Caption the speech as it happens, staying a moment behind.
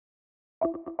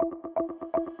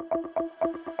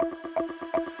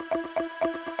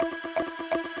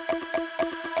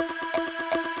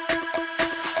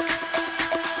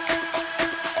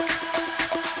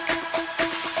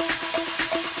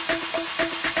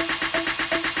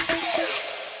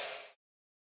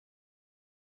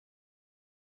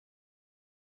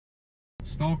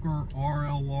Stalker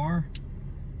RLR,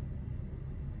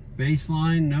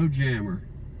 baseline, no jammer.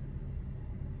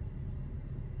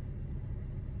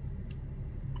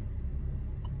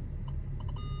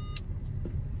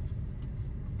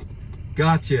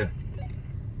 Gotcha.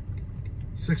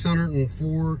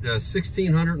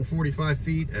 1,645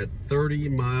 feet at 30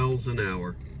 miles an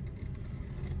hour.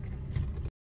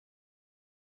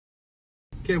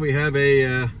 Okay, we have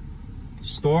a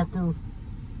Stalker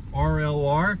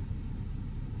RLR.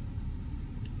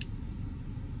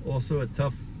 Also a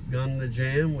tough gun to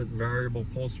jam with variable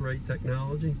pulse rate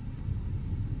technology.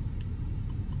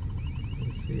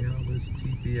 Let's see how this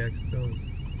TPX does.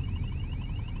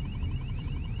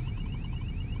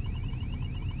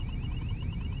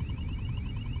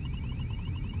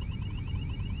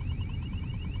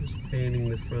 Just painting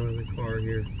the front of the car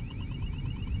here,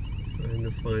 trying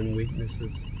to find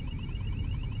weaknesses.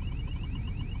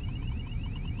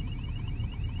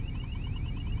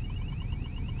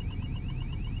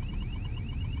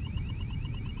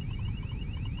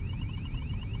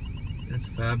 That's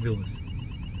fabulous.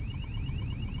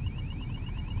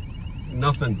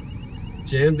 Nothing.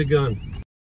 Jammed the gun.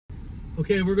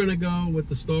 Okay, we're gonna go with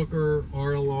the Stalker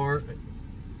RLR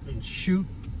and shoot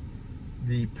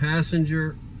the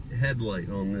passenger headlight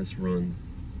on this run.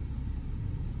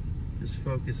 Just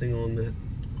focusing on that.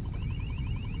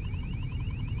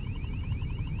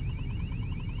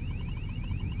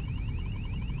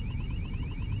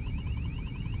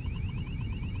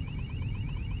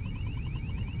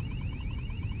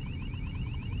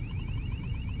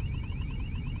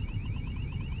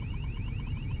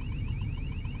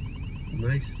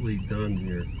 Nicely done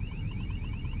here.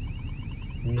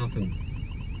 Nothing.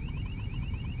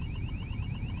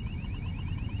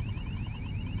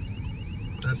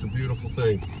 That's a beautiful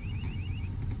thing.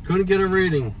 Couldn't get a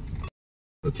reading.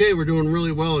 Okay, we're doing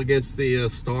really well against the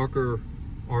Stalker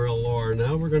RLR.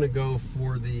 Now we're going to go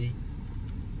for the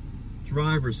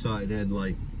driver's side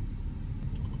headlight.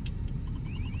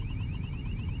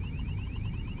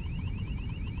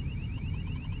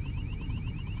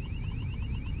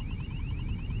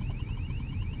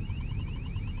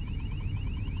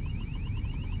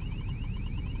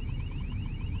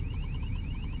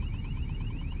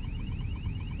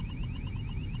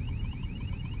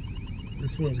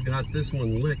 This one's got this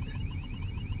one licked.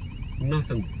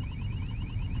 Nothing.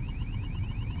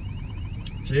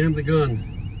 Jammed the gun.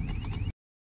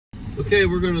 Okay,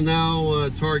 we're going to now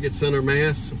target center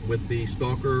mass with the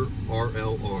Stalker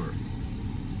RLR.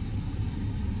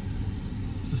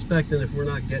 Suspecting if we're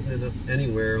not getting it up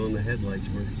anywhere on the headlights,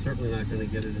 we're certainly not going to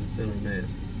get it in center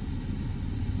mass.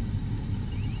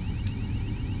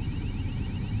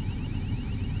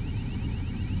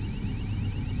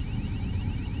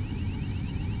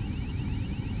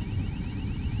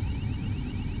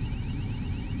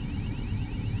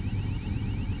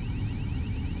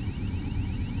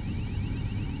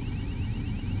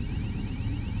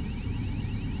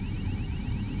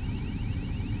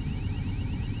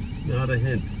 Not a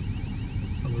hint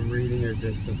of a reading or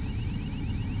distance.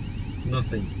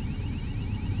 Nothing.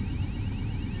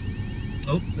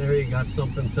 Oh, there you got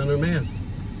something center mass.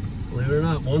 Believe it or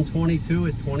not, 122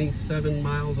 at 27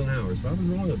 miles an hour. So I was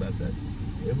wrong about that.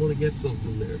 Able to get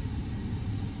something there.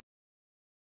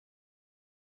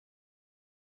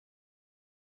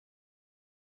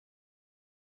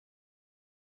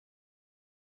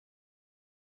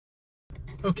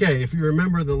 Okay, if you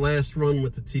remember the last run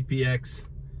with the TPX,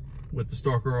 with the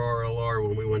Stalker RLR,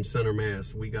 when we went center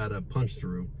mass, we got a punch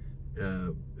through,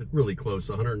 really close,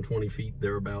 120 feet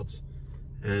thereabouts,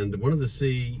 and wanted to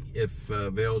see if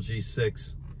Varial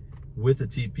G6 with the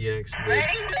TPX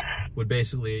would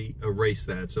basically erase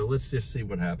that. So let's just see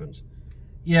what happens.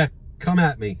 Yeah, come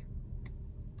at me.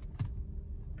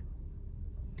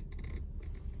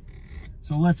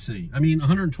 So let's see. I mean,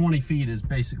 120 feet is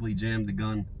basically jammed the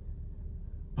gun,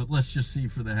 but let's just see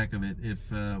for the heck of it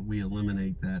if we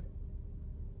eliminate that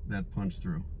punch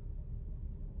through.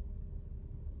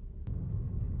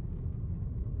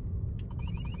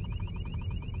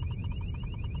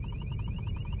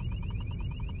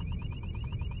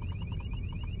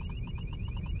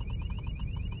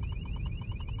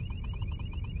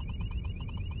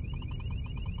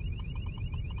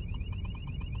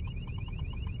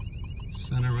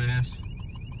 Center mass.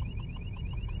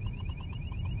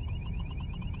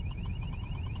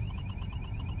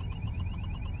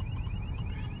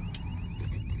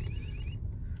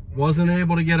 wasn't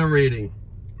able to get a reading.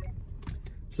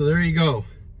 So there you go.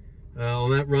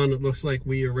 On that run, it looks like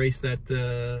we erased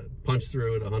that punch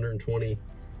through at 120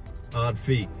 odd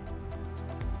feet.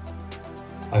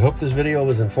 I hope this video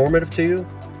was informative to you,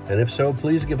 and if so,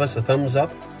 please give us a thumbs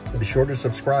up and be sure to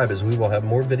subscribe, as we will have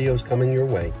more videos coming your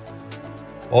way.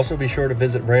 Also, be sure to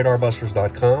visit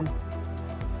RadarBusters.com.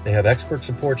 They have expert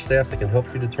support staff that can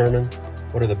help you determine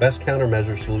what are the best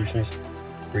countermeasure solutions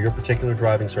for your particular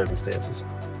driving circumstances.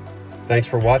 Thanks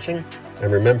for watching,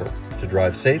 and remember to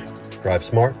drive safe, drive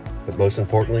smart, but most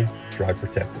importantly, drive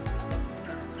protected.